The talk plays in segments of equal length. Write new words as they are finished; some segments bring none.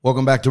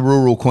Welcome back to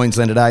Rural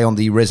Queensland today on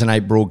the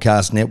Resonate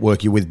Broadcast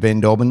Network. You're with Ben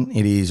Dobbin.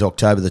 It is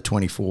October the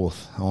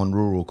 24th on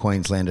Rural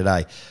Queensland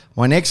today.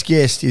 My next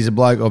guest is a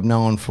bloke I've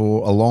known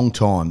for a long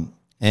time,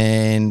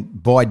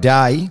 and by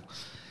day,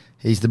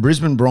 he's the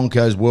Brisbane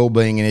Broncos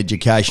wellbeing and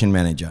education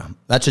manager.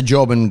 That's a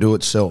job unto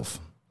itself.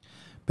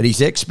 But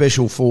he's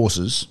ex-Special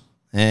Forces,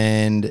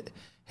 and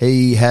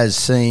he has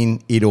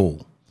seen it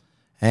all.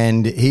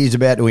 And he's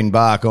about to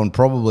embark on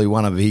probably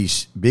one of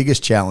his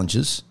biggest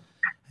challenges.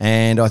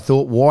 And I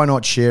thought, why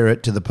not share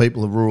it to the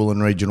people of rural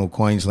and regional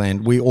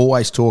Queensland? We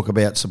always talk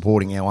about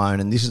supporting our own,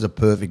 and this is a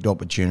perfect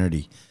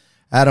opportunity.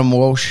 Adam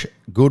Walsh,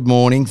 good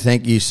morning.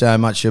 Thank you so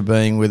much for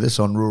being with us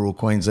on Rural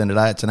Queensland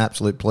today. It's an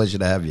absolute pleasure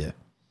to have you.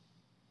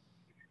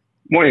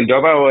 Morning,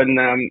 Dobbo, and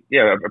I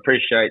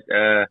appreciate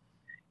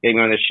getting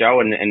on the show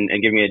and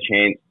giving me a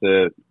chance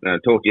to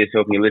talk to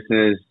yourself and your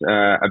listeners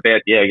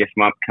about,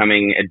 my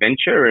upcoming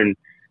adventure and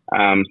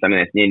something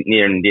that's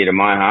near and dear to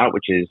my heart,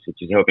 which is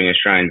helping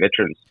Australian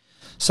veterans.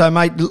 So,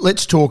 mate,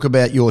 let's talk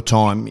about your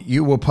time.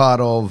 You were part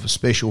of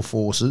Special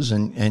Forces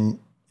and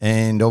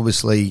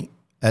obviously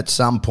at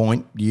some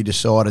point you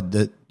decided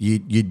that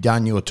you'd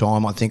done your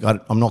time. I think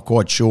I'm not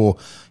quite sure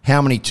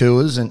how many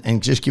tours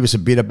and just give us a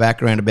bit of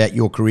background about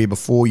your career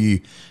before you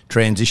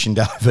transitioned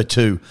over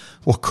to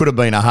what could have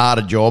been a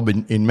harder job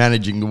in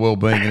managing the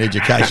wellbeing and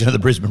education of the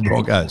Brisbane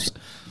Broncos.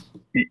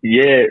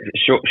 Yeah,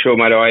 sure,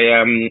 mate.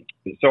 I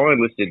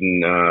enlisted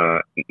in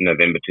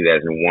November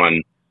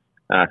 2001.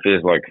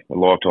 Feels like a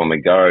lifetime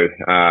ago.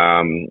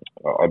 I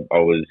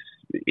was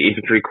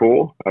infantry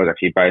corps. I was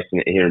actually based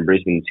here in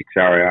Brisbane,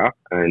 6RAR,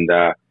 and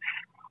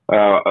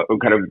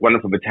kind of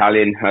wonderful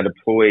battalion. I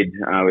deployed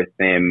with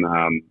them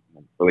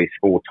at least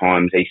 4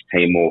 times, East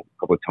Timor, a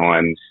couple of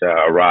times,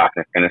 Iraq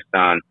and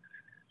Afghanistan.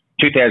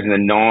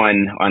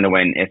 2009, I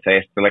underwent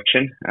SAS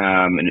selection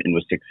and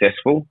was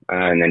successful.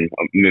 And then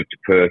I moved to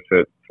Perth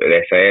for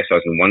the SAS. I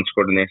was in one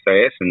squad in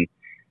SAS, and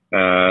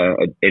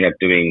I ended up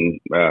doing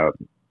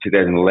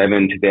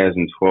 2011,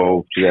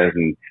 2012,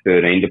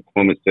 2013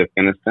 deployments to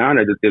Afghanistan.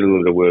 I just did a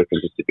little bit of work in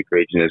the Pacific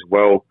region as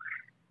well.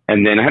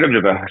 And then I had a bit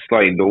of a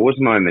sliding doors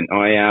moment.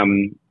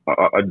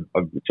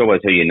 It's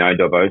always who you know,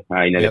 Dobbo.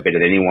 You know that better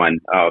than anyone.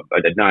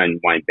 I'd known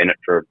Wayne Bennett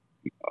for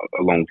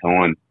a long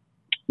time.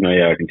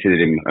 I considered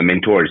him a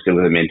mentor. I still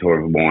was a mentor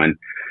of mine.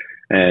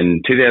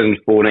 And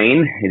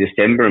 2014, in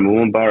December in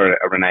Wollongbar,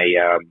 I ran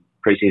a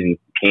pre-season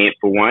camp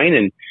for Wayne,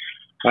 and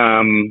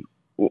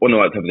on the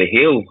way top of the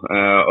hill,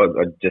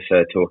 I just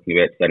talking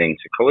about studying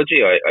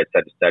psychology. I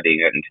started studying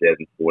it in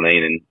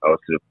 2014, and I was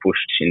sort of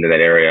pushed into that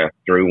area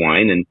through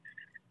Wayne. And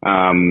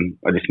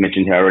I just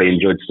mentioned how I really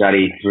enjoyed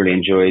study, really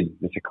enjoyed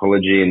the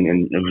psychology,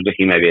 and was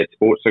looking maybe at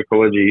sports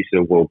psychology,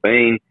 sort of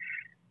well-being.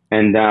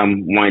 And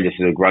Wayne just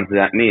sort of grunted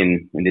at me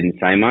and didn't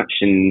say much.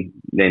 And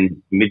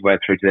then midway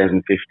through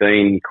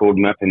 2015, he called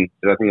me up and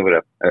said, "I think I've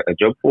got a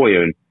job for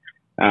you."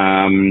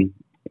 And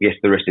I guess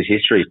the rest is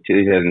history.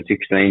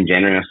 2016,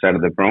 January, I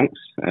started the Broncos,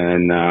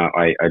 and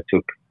I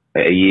took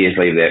a year's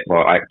leave there.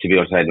 Well, to be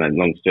honest, I had my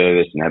long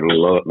service and had a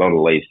lot of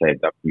leave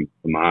saved up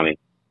from Army.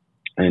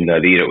 And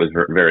the unit was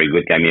very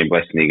good, gave me a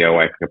blessing to go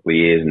away for a couple of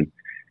years and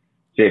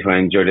see if I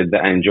enjoyed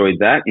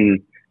that.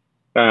 And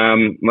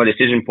my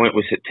decision point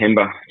was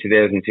September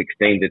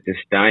 2016 to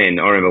stay. And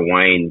I remember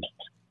Wayne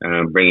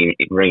bringing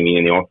me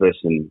in the office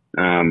and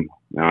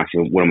I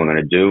said, "What am I going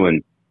to do?"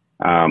 And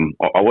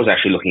I was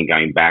actually looking at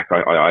going back.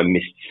 I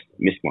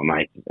missed my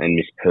mates and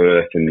missed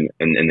Perth and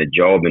the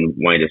job. And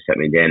Wayne just sat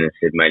me down and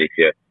said, "Mate,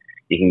 if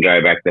you can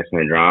go back, that's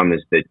no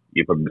dramas, but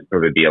you'll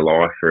probably be a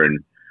lifer." And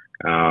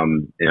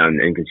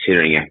and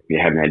considering you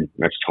haven't had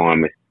much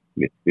time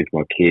with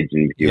my kids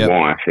and with your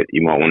wife, that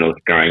you might want to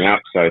look growing up.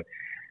 So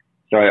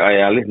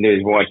I listened to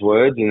his wise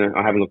words, and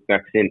I haven't looked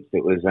back since.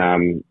 It was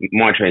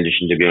my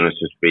transition, to be honest,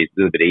 was a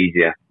little bit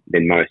easier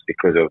than most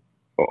because of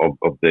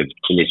the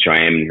industry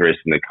I am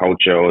interested in the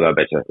culture, although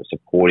that's a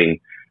supporting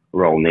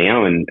role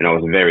now. And I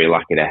was very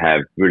lucky to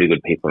have really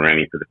good people around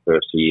me for the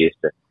first 2 years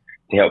to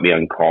help me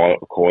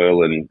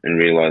uncoil and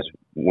realise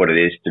what it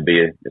is to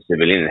be a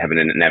civilian and having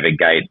to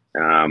navigate,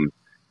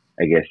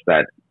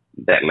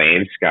 that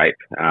landscape.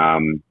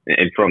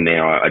 And from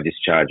there, I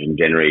discharged in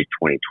January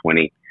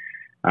 2020.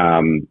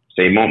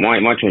 So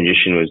my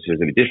transition was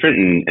a bit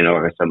different, and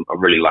like I said, I'm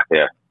really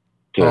lucky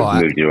to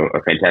move to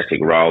a fantastic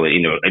role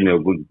in a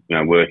good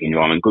work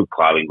environment, good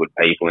clubbing, good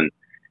people, and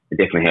it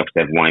definitely helps to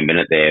have Wayne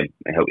Bennett there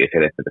and help you for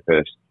the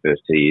first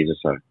 2 years or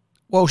so.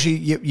 Walsh,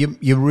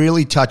 you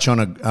really touch on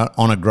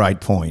a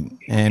great point,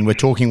 and we're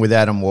talking with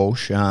Adam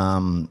Walsh,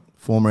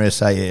 former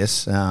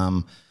SAS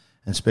and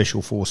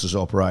Special Forces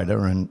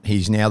operator, and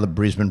he's now the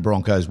Brisbane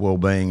Broncos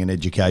Wellbeing and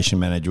Education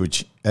Manager,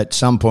 which at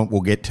some point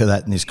we'll get to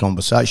that in this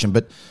conversation.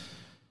 But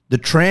the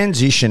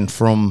transition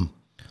from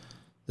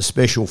the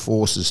Special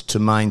Forces to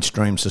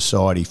mainstream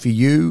society, for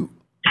you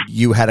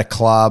had a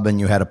club and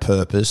you had a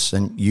purpose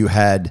and you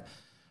had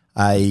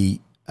a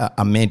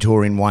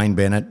mentor in Wayne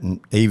Bennett, and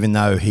even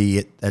though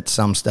he at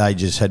some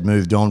stages had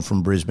moved on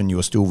from Brisbane, you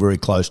were still very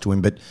close to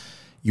him. But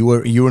you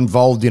were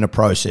involved in a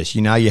process.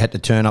 You know, you had to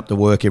turn up to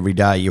work every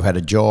day. You had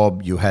a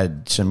job. You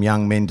had some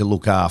young men to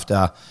look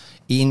after.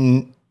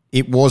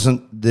 It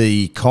wasn't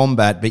the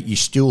combat, but you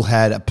still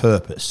had a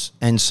purpose.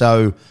 And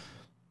so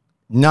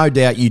no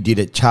doubt you did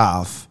it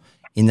tough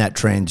in that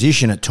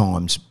transition at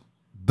times,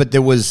 but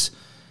there was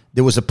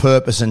a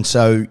purpose, and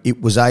so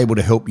it was able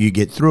to help you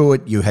get through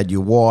it. You had your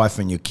wife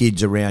and your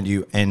kids around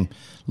you, and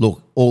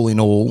look, all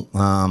in all,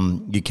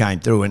 you came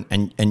through,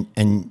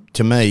 and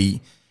to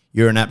me,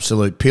 you're an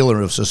absolute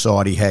pillar of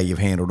society, how you've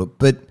handled it.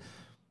 But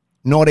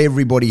not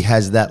everybody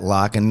has that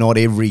luck, and not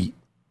every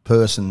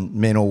person,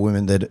 men or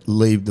women, that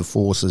leave the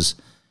forces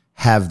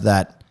have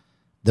that,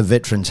 the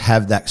veterans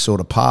have that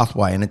sort of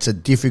pathway, and it's a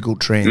difficult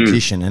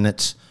transition, and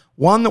it's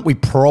one that we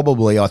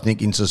probably, I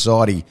think, in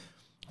society,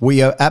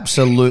 we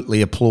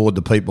absolutely applaud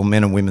the people,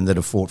 men and women, that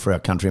have fought for our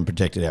country and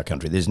protected our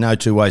country. There's no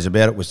two ways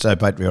about it. We're so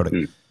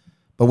patriotic.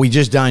 But we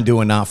just don't do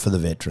enough for the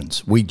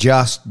veterans. We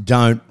just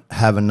don't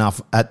have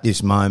enough at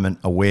this moment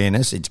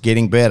awareness. It's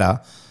getting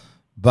better,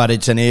 but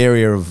it's an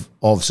area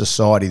of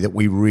society that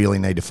we really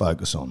need to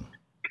focus on.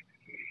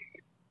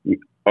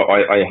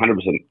 I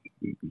 100%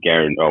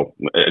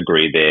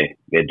 agree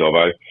there,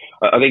 Dobbo.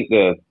 I think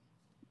the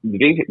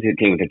big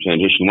thing with the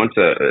transition, once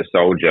a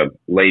soldier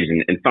leaves,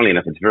 and funnily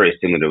enough, it's very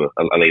similar to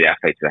elite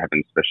athletes that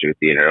happen, especially with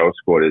the NRL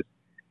squad, is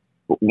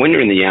when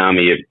you're in the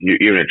army,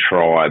 you're in a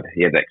tribe,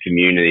 you have that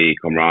community,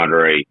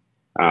 camaraderie,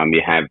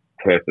 you have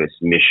purpose,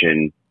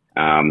 mission.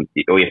 All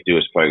you have to do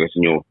is focus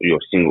on your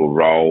single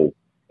role,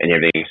 and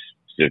everything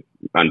sort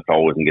of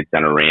unfolds and gets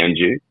done around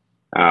you.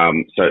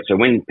 So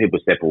when people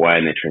step away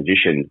in their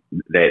transition,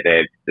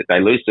 they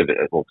lose a bit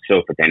of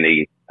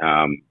self-identity,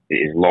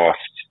 is lost.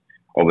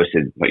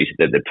 Obviously, like you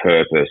said, the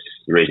purpose,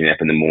 the reason they're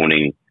up in the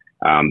morning.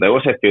 They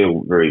also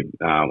feel very,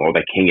 or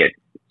they can get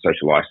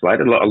social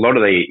isolated. A lot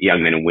of the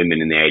young men and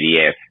women in the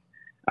ADF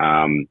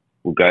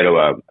will go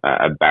to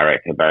a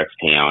barracks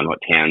town, like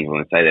Townsville,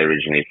 and say they're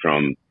originally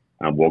from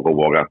Wagga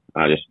Wagga.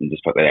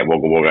 Just put that out,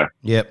 Wagga Wagga.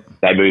 Yep.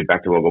 They move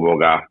back to Wagga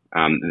Wagga.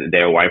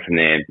 They're away from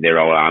their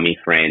old army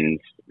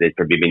friends. There's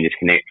probably been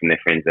disconnect from their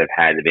friends they've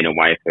had. They've been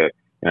away for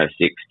 6,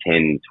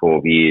 10,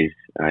 12 years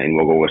in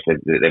Wagga Wagga, so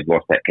they've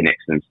lost that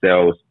connection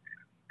themselves.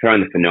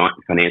 Throwing the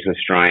financial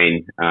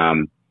strain,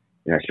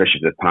 especially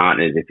for the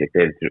partners, if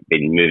they've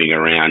been moving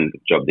around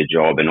job to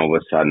job and all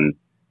of a sudden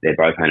they're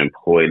both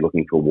unemployed,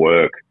 looking for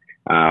work,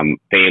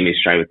 families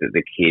straight with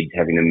the kids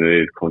having to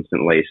move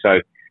constantly.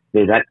 So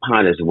there's that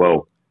part as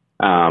well.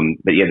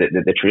 But yeah,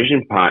 the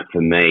transition part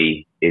for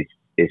me is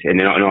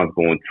and I've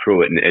gone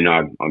through it, and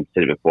I've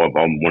said it before,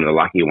 I'm one of the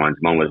lucky ones.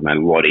 Mine was made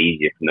a lot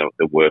easier from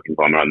the work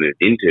environment I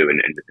moved into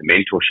and the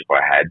mentorship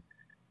I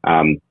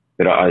had.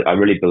 But I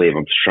really believe,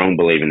 I'm a strong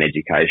believer in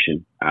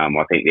education. I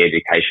think the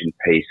education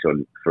piece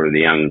for the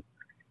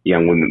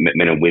young women,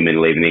 men and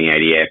women leaving the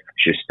ADF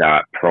should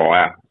start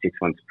prior, 6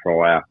 months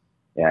prior.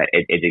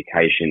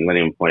 Education,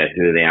 letting them point out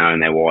who they are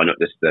and their why, not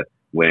just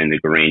wearing the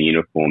green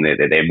uniform.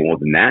 They're more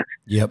than that.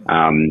 Yep.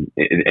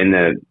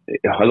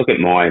 I look at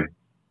my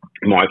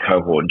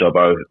cohort,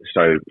 Dobbo.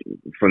 So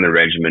from the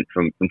regiment,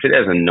 from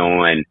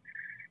 2009,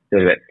 there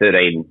was about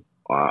 13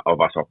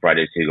 of us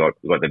operators who got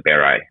the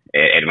beret.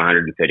 Out of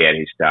 138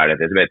 who started,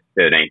 there's about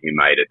 13 who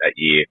made it that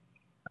year.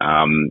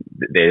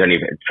 There's only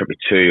probably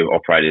 2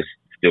 operators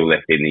still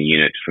left in the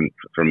unit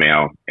from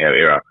our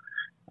era.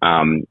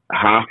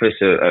 Half of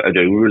us are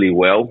doing really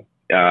well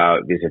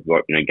because they've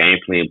got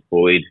gainfully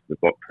employed,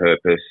 we've got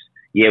purpose.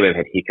 Yeah, we've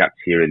had hiccups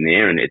here and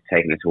there, and it's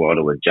taken us a while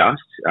to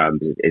adjust.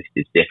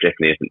 It's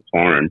definitely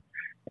foreign,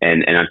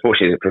 and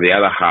unfortunately, for the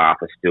other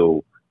half are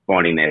still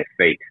finding their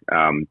feet.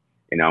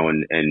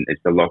 And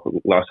it's the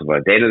loss of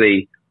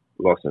identity,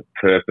 loss of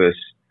purpose.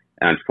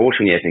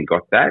 Unfortunately, hasn't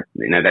got that.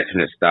 That's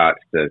when it starts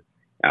to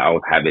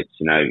old habits.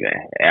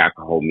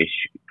 Alcohol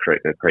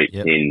creeps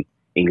in,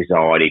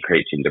 anxiety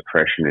creeps in,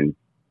 depression,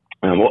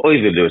 and what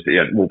we do is,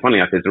 funny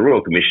enough, there's a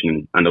Royal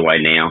Commission underway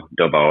now,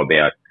 Dobbo,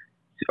 about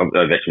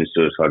veteran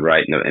suicide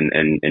rate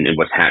and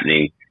what's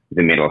happening with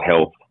the mental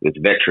health with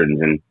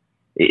veterans. And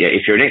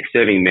if you're an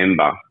ex-serving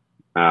member,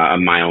 a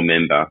male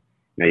member,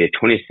 you're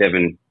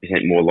 27%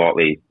 more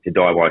likely to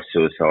die by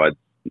suicide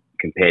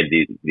compared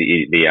to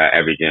the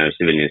average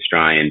civilian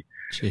Australian.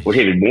 Jeez. What's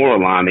even more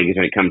alarming is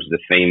when it comes to the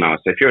female.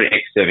 So if you're an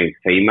ex-serving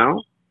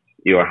female,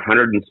 you're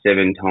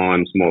 107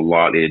 times more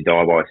likely to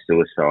die by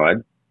suicide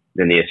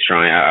than the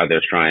other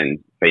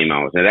Australian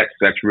females. Now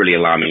that's really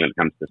alarming when it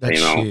comes to the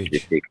female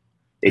statistic.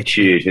 It's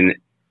huge. And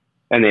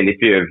then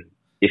if you're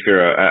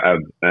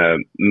a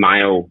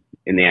male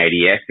in the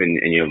ADF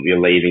and you're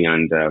leaving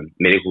under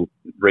medical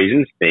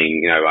reasons,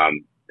 being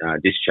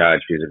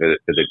discharged because of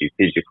it be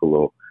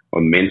physical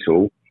or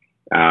mental,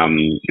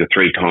 you're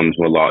 3 times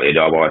more likely to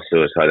die by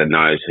suicide than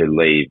those who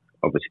leave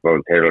obviously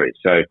voluntarily.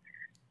 So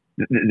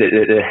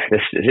the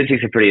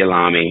statistics are pretty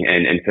alarming,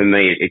 and for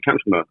me, it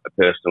comes from a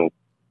personal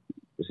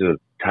sort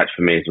of touch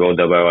for me as well,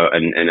 Dobbo.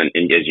 And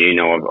as you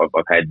know,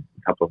 I've had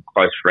a couple of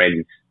close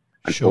friends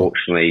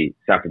unfortunately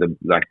suffer the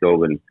black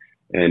dog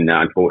and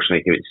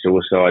unfortunately commit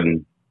suicide.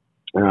 And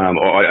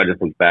I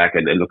just look back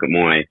and look at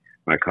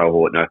my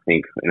cohort, and I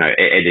think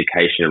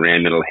education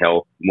around mental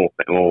health,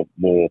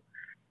 more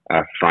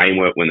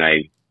framework when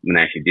they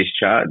actually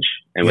discharge,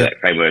 and where that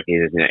framework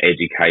is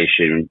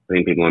education,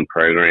 putting people on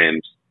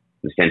programs,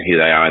 understand who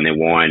they are and their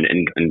why,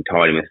 and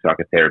tie them with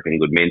psychotherapy and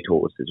good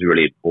mentors is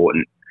really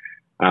important.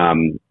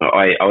 I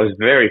was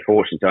very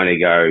fortunate to only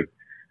go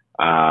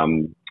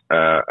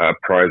a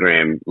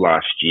program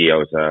last year.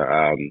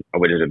 I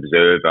went as an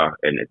observer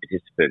and a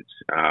participant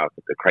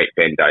for the Crate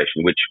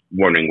Foundation, which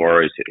Wandering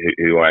Warriors,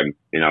 who I'm,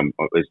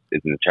 is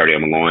in the charity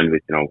I'm aligned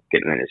with, and I'll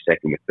get into that in a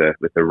second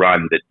with the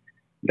run. That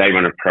they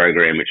run a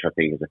program which I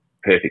think is a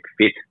perfect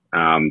fit.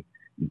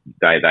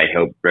 They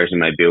help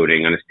resume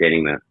building,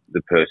 understanding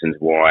the person's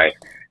why.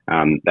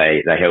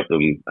 They help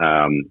them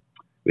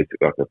with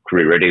like a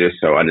career readiness,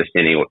 so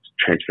understanding what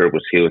transferable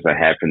skills they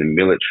have from the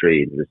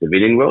military into the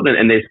civilian world.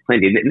 And there's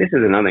plenty. And this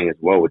is another thing as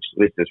well, which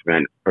listeners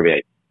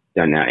probably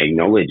don't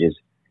acknowledge,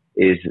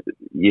 is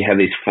you have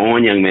these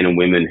fine young men and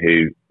women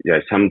who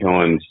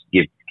sometimes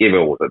give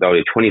all. They'll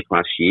do 20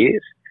 plus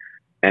years,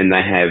 and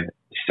they have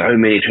so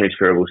many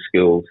transferable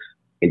skills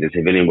into the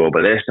civilian world,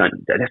 but they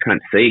just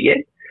can't see it yet.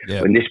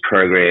 Yeah. When this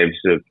program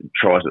sort of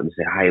tries to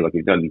say, hey, look,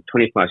 you've done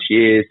 20 plus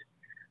years.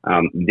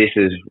 This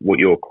is what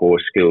your core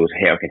skills,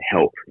 how it can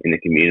help in the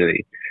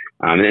community.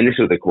 And this is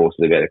what the course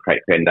is about, the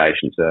Crate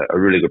Foundation. It's a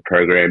really good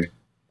program.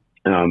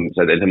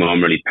 So that's something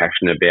I'm really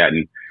passionate about.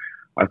 And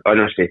I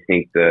honestly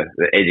think the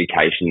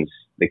education's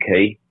the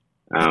key.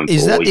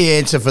 Is that the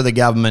answer for the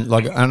government?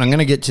 Like, and I'm going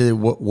to get to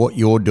what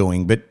you're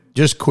doing, but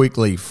just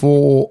quickly,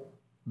 for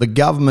the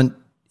government,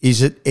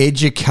 is it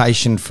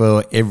education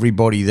for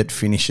everybody that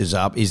finishes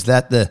up? Is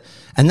that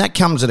and that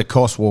comes at a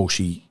cost,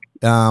 Walshy.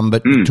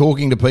 But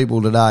talking to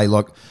people today,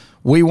 like,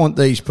 we want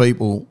these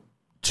people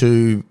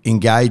to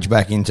engage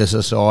back into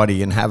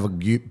society and have a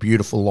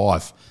beautiful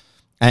life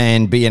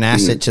and be an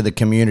asset to the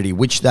community,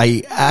 which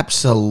they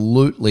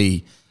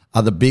absolutely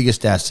are the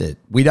biggest asset.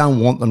 We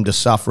don't want them to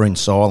suffer in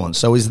silence.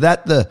 So is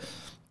that the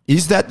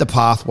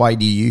pathway,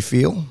 do you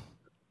feel?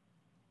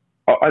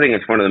 I think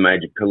it's one of the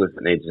major pillars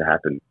that needs to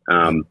happen.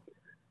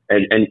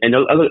 And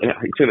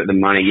talk about the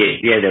money,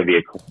 there'll be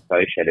a cost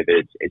associated, but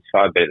it's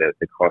far better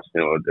the cost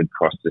or the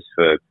cost is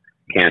for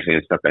counselling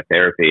and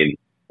psychotherapy,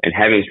 and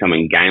having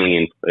someone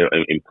gainfully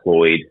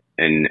employed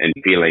and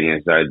feeling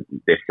as though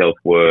their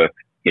self-worth,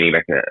 getting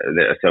back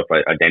their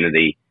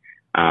self-identity,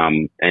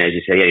 and as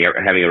you say,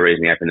 having a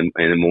reason up in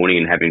the morning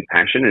and having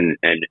passion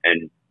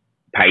and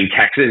paying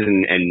taxes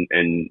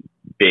and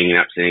being an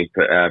upstanding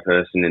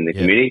person in the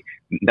community.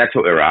 That's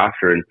what we're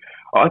after. And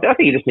I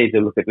think you just need to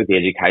look at with the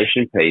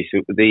education piece.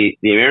 The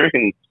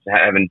Americans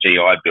have a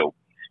GI Bill,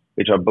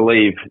 which I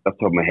believe, off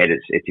the top of my head,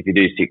 it's if you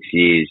do 6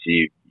 years,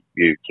 you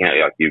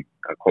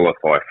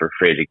qualify for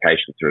free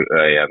education through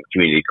a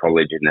community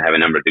college, and they have a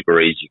number of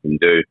degrees you can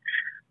do.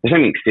 There's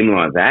something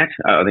similar to that.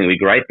 I think it'd be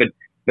great,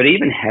 but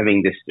even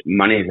having this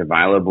money is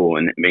available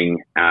and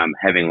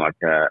having like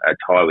a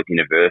tie with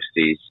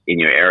universities in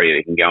your area,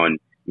 you can go and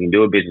you can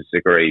do a business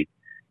degree,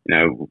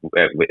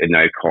 at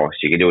no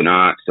cost. You can do an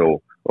arts or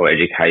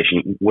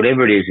education,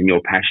 whatever it is in your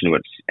passion.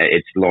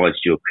 It's lies to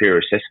your career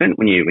assessment.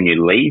 When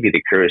you leave your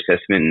career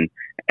assessment,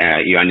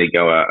 you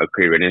undergo a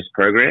career readiness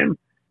program.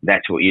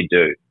 That's what you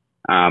do.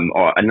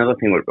 Another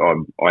thing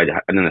I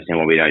don't understand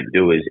why we don't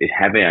do is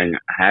have a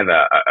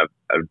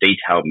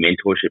detailed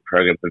mentorship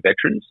program for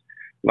veterans.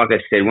 Like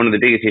I said, one of the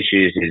biggest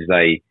issues is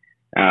the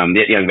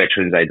young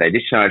veterans, they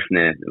discharge from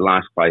their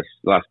last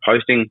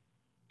posting,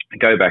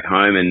 go back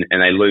home, and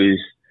they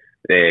lose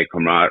their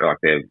camaraderie, like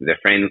their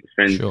friends,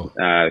 sure.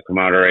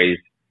 Camaraderies.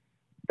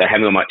 They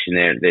haven't got much in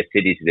their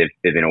cities.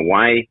 They've been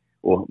away,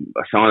 or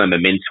assign them a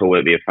mentor,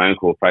 whether it be a phone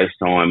call,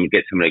 FaceTime,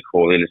 get somebody to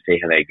call in and see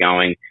how they're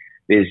going.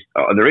 The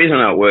reason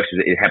I know it works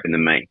is it happened to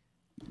me.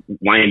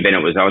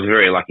 I was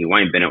very lucky.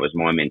 Wayne Bennett was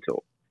my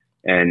mentor.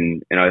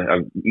 And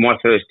my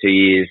first 2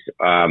 years,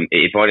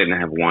 if I didn't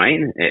have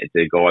Wayne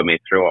to guide me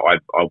through,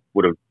 I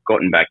would have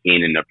gotten back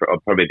in, and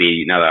I'd probably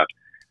be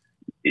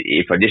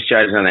if I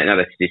discharged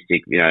another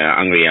statistic,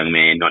 hungry young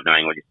man, not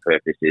knowing what his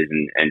purpose is,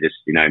 and just,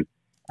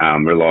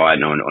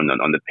 relying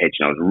on the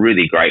pension. I was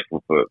really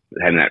grateful for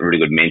having that really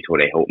good mentor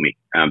to help me.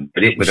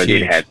 But I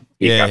did have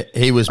hiccups. Yeah,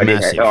 he was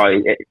massive.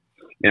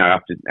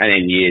 After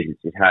 18 years,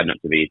 it's hard not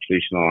to be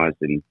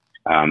institutionalised, and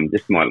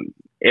just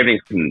everything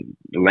from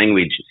the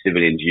language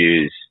civilians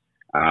use,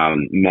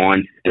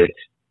 mindset,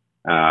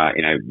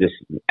 just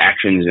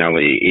actions,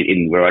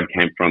 in where I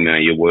came from,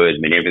 your words,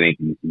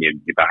 everything, your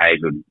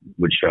behaviour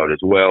would show it as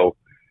well.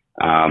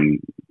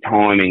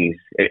 Timings,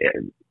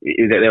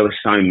 there were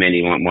so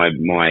many. And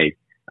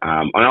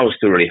I was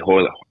still really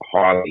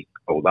highly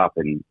called up,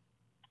 and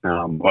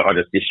I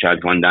just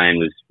discharged one day and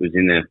was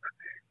in the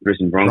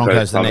Brisbane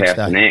Broncos the next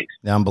day. Next.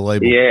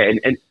 Unbelievable. Yeah,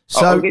 and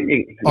so I'll give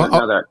you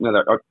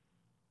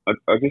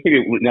I'll just give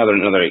you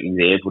another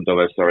example,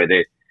 Dovo.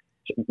 Sorry,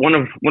 one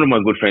of my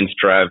good friends,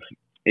 Trav,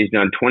 he's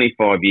done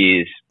 25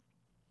 years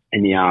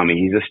in the Army.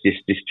 He's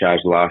just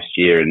discharged last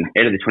year, and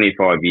out of the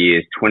 25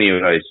 years, 20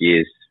 of those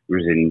years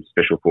was in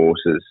Special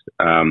Forces.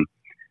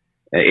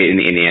 in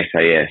the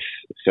SAS.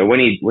 So when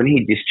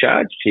he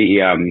discharged, he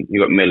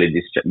got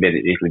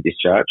medically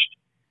discharged.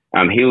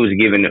 He was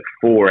given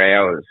 4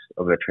 hours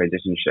of a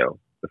transition shell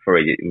before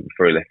he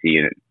left the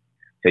unit.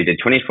 So he did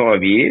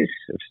 25 years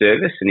of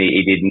service, and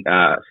he did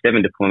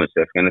 7 deployments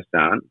to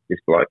Afghanistan.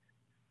 This bloke,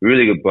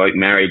 really good bloke,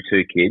 married,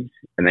 2 kids,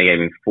 and they gave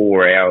him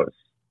 4 hours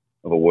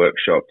of a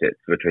workshop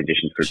for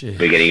transition for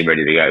getting him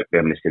ready to go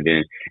for the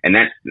civilian. And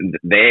that's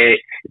there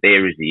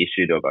is the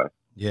issue, Dobbo.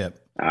 Yeah.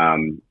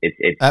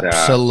 It's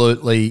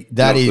absolutely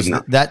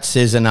that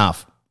says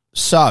enough.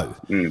 So,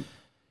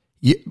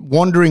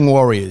 Wandering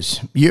Warriors.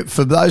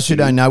 For those who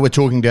don't know, we're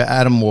talking to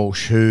Adam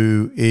Walsh,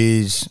 who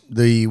is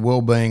the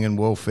wellbeing and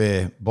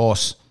welfare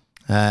boss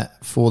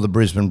for the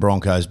Brisbane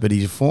Broncos, but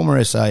he's a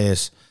former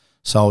SAS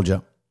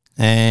soldier,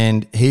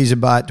 and he's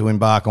about to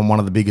embark on one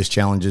of the biggest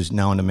challenges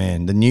known to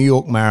man, the New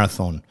York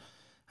Marathon.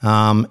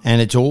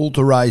 And it's all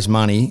to raise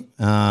money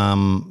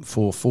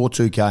for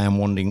 4-2K and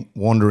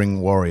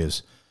Wandering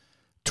Warriors.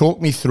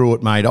 Talk me through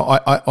it, mate.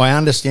 I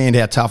understand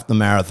how tough the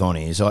marathon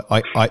is.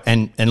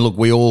 And look,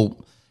 we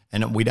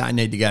don't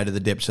need to go to the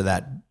depths of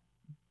that.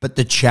 But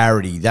the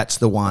charity, that's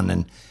the one,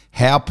 and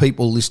how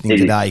people listening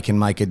today can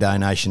make a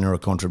donation or a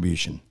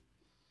contribution.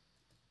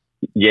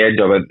 Yeah,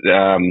 Dobbo.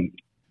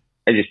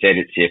 As you said,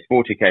 it's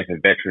 4-2K for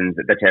veterans.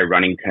 That's our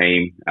running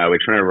team. We're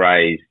trying to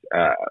raise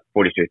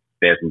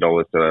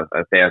 $42,000 to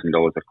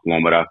 $1,000 a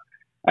kilometre.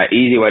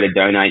 Easy way to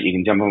donate, you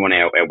can jump on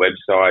our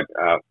website,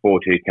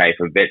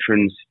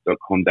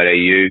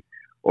 42kforveterans.com.au,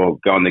 or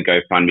go on the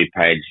GoFundMe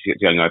page,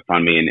 go on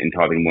GoFundMe and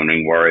type in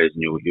Wandering Warriors,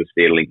 and you'll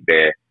see a link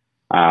there.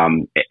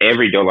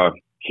 Every dollar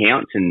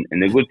counts, and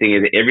the good thing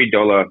is that every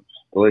dollar,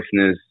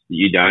 listeners,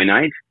 you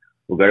donate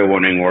will go to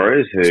Wandering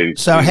Warriors.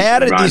 So how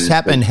did this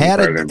happen? How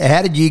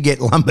did you get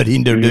lumbered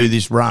in to do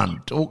this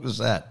run? Talk us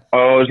that.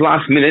 Oh, it was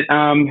last minute.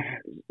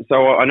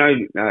 So I know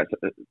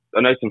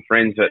some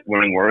friends at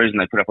Wandering Warriors,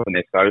 and they put up on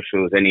their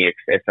socials any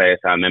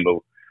ex-SASR member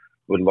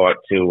would like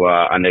to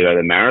undergo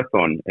the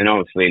marathon. And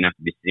obviously enough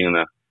to be sitting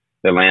on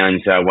the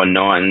lounge one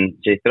night, and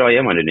she said, "Oh yeah,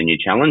 I wanted a new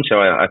challenge." So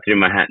I threw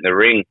my hat in the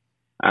ring.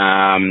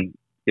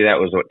 That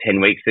was 10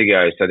 weeks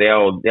ago. So the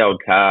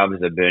old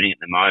calves are burning at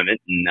the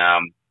moment, and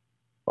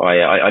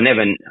I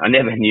never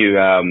knew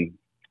I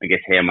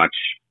guess how much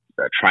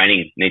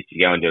training needs to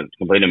go into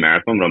complete a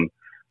marathon. But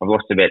I've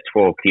lost about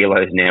 12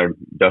 kilos now,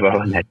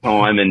 Dobbo, in that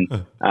time, and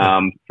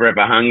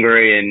forever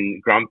hungry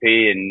and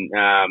grumpy, and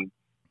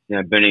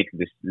burning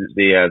the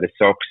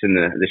socks and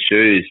the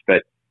shoes.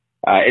 But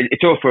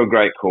it's all for a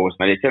great cause,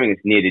 mate. It's something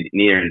that's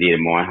near and dear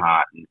to my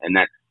heart, and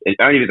that's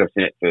only because I've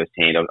seen it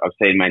firsthand. I've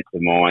seen mates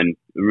of mine,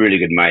 really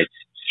good mates,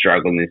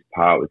 struggle in this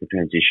part with the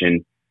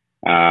transition.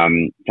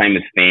 Same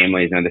with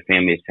families. The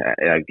families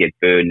get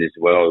burdened as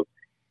well.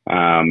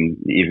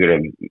 You've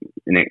got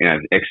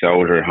an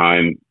ex-soldier at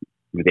home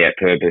without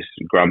purpose,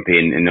 grumpy,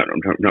 and not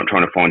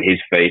trying to find his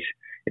feet.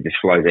 It just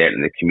flows out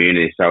in the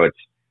community. So it's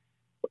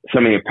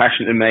something that's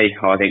passionate to me.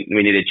 I think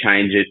we need to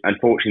change it.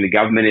 Unfortunately, the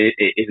government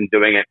isn't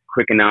doing it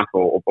quick enough,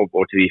 or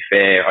to be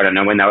fair, I don't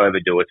know when they'll ever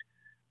do it.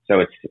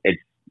 So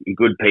it's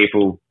good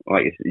people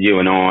like you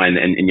and I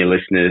and your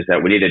listeners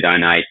that we need to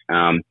donate.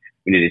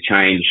 We need to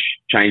change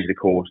the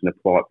course and the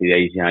plight for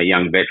these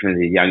young veterans,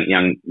 these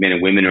young men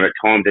and women who at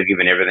times have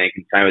given everything,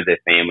 and same with their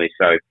families.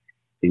 So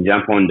you can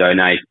jump on,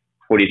 donate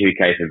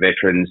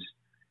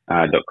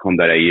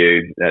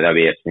 42kforveterans.com.au. That'll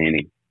be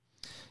outstanding.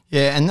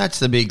 Yeah, and that's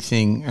the big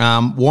thing.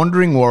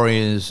 Wandering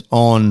Warriors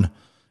on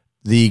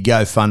the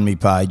GoFundMe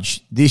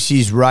page. This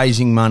is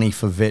raising money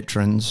for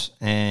veterans,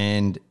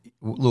 and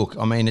look,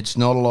 I mean, it's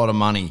not a lot of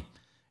money.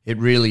 It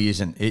really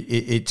isn't.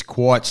 It's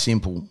quite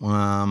simple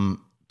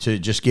to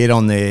just get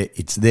on there.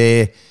 It's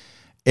there.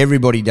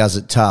 Everybody does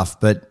it tough,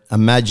 but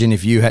imagine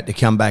if you had to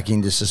come back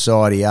into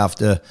society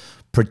after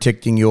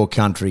protecting your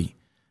country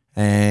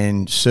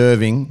and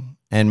serving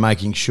and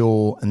making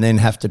sure, and then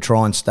have to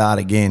try and start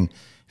again.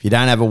 If you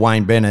don't have a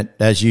Wayne Bennett,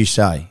 as you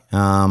say,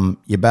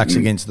 your back's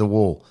against the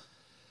wall.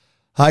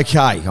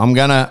 Okay, I'm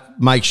going to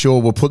make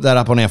sure we'll put that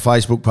up on our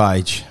Facebook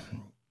page.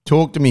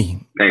 Talk to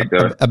me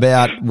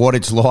about what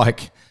it's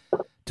like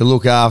to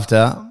look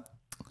after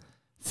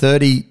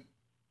 18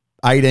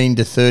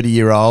 to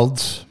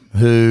 30-year-olds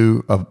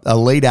who are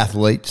elite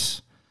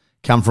athletes,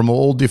 come from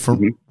all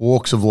different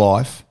walks of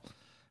life,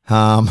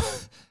 are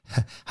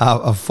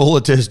full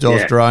of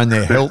testosterone,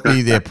 they're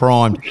healthy, they're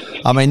primed.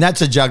 I mean,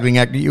 that's a juggling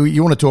act.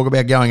 You want to talk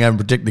about going over and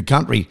protect the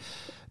country,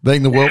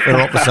 being the welfare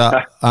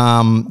officer,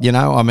 I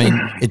mean,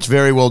 it's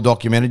very well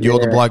documented. You're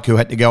the bloke who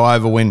had to go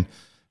over when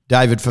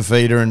David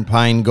Fafita and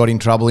Payne got in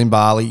trouble in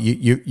Bali.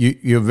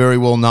 You're very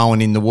well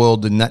known in the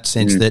world in that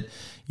sense that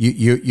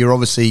you're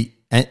obviously,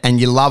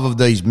 and your love of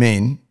these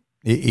men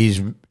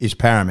is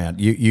paramount.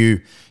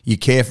 You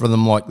care for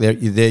them like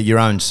they're your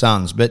own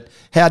sons. But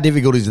how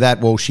difficult is that,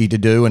 Walshy, to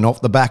do? And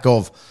off the back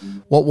of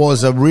what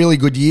was a really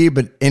good year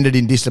but ended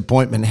in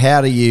disappointment,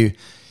 how do you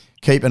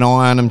keep an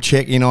eye on them,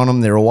 check in on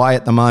them? They're away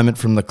at the moment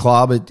from the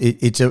club.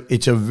 It's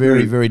a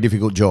very, very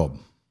difficult job.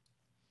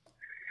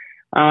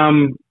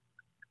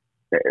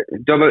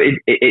 Dobbo, it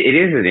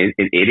is and it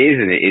is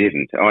and it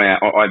isn't. I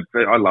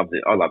love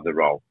it. I love the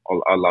role.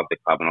 I love the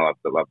club and I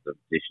love the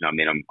position. I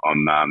mean,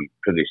 I'm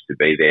privileged to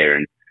be there.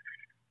 And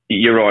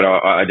you're right.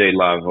 I do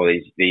love all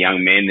the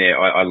young men there.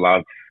 I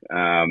love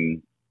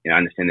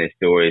understand their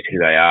stories, who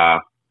they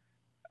are,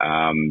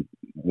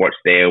 what's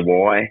their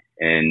why,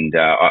 and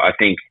I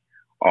think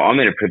I'm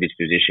in a privileged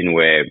position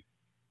where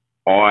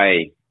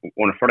on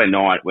a Friday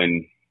night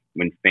when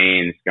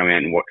fans go out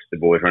and watch the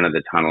boys run at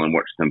the tunnel and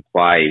watch them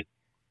play,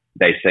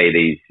 they see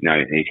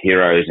these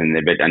heroes and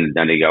they're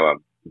undergo a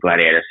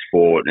gladiator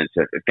sport, and it's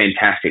a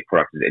fantastic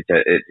product.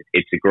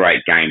 It's a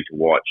great game to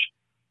watch.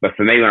 But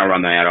for me, when I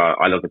run them out,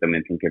 I look at them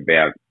and think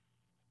about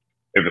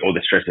all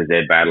the stresses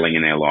they're battling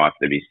in their life.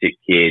 There'll be sick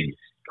kids,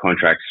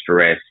 contract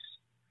stress.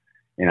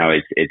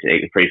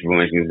 It's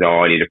pre-performance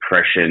anxiety,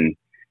 depression.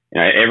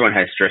 Everyone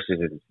has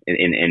stresses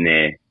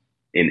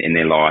in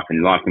their life,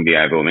 and life can be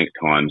overwhelming at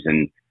times.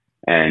 And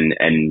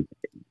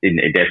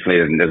it definitely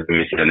doesn't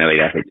miss an elite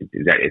athlete. It's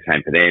exactly the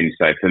same for them.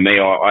 So for me,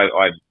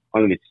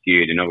 I'm a bit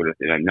skewed, and I would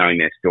have knowing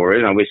their stories.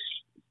 And I wish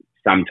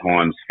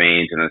sometimes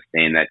fans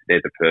understand that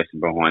there's a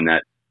person behind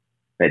that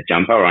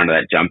jumper or under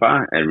that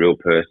jumper, a real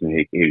person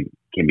who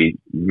can be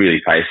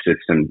really faced with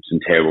some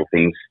terrible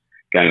things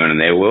going on in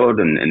their world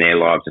and their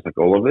lives, just like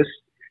all of us.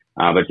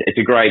 But it's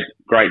a great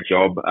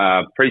job.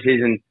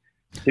 Pre-season,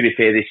 to be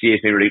fair, this year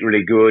has been really,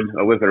 really good.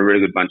 We've got a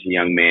really good bunch of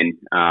young men,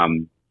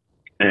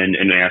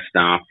 and our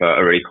staff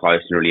are really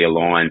close and really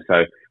aligned.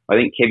 So I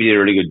think Kevy did a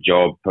really good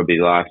job probably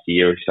the last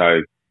year or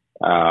so,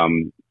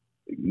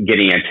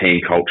 getting our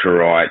team culture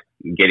right,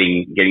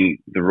 getting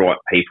the right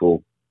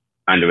people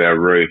under our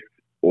roof,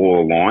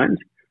 all aligned.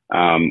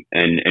 And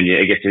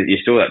I guess you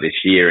saw that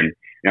this year. And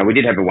we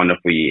did have a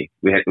wonderful year.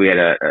 We had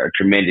a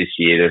tremendous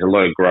year. There's a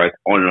lot of growth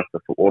on and off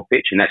the football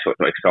pitch, and that's what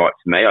excites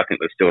me. I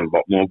think there's still a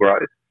lot more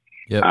growth.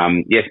 Yep.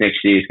 Yes, next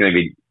year is going to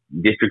be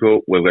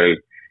difficult. We're going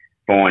to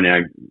find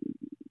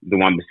the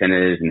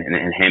 1%ers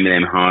and hammer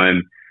them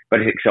home, but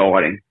it's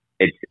exciting.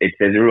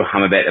 There's a real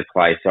hum about the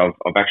place. So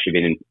I've actually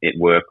been at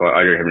work.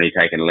 I haven't really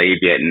taken leave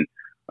yet, and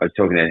I was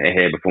talking to a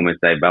hair performance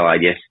day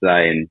Ballard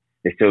yesterday, and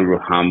there's still a real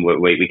hum.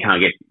 We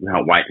can't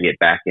wait to get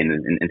back and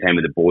team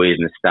with the boys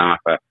and the staff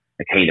are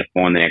keen to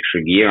find the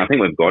extra gear. And I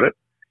think we've got it.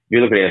 If you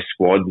look at our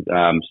squad,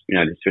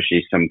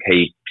 especially some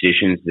key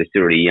positions, they're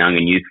still really young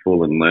and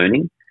youthful and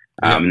learning.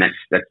 And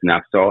that's an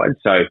upside.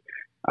 So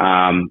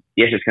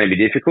yes, it's going to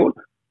be difficult,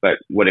 but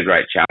what a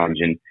great challenge.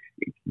 And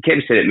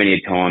Kev said it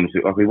many times.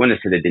 We want to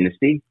set a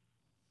dynasty.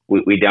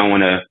 We don't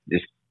want to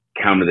just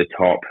come to the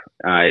top.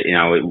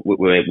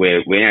 We're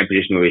in a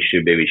position where we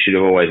should be. We should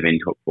have always been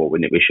top four.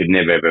 We should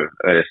never ever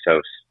let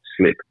ourselves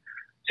slip.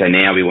 So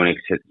now we want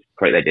to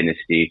create that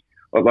dynasty.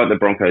 Like the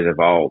Broncos of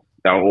old,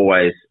 they're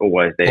always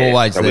there.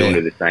 Always so there. We want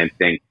to do the same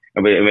thing.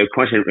 And we're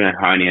constantly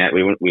honing that.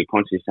 We're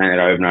constantly saying that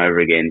over and over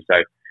again. So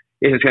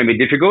yes, it's going to be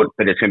difficult,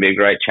 but it's going to be a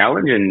great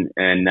challenge.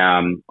 And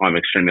I'm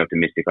extremely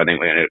optimistic. I think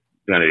we're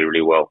going to do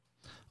really well.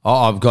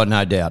 Oh, I've got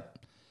no doubt.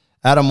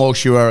 Adam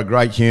Walsh, you are a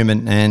great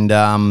human, and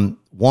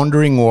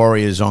Wandering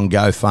Warriors on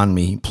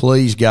GoFundMe.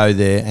 Please go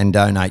there and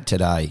donate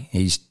today.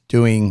 He's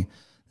doing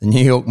the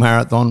New York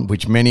Marathon,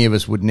 which many of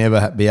us would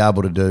never be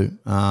able to do.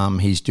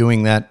 He's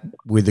doing that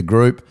with a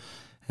group,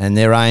 and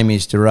their aim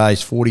is to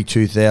raise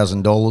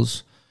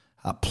 $42,000.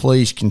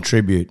 Please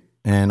contribute,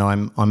 and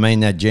I mean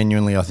that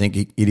genuinely. I think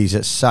it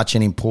is such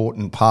an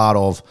important part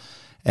of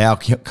our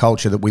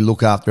culture that we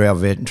look after our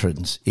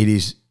veterans.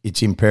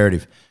 It's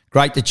imperative.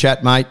 Great to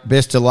chat, mate.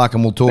 Best of luck,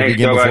 and we'll talk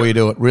again before you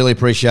do it. Really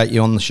appreciate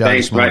you on the show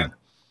this morning.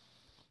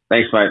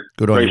 Thanks, mate.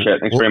 Good on you. Appreciate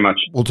it. Thanks very much.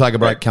 We'll take a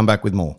break, come back with more.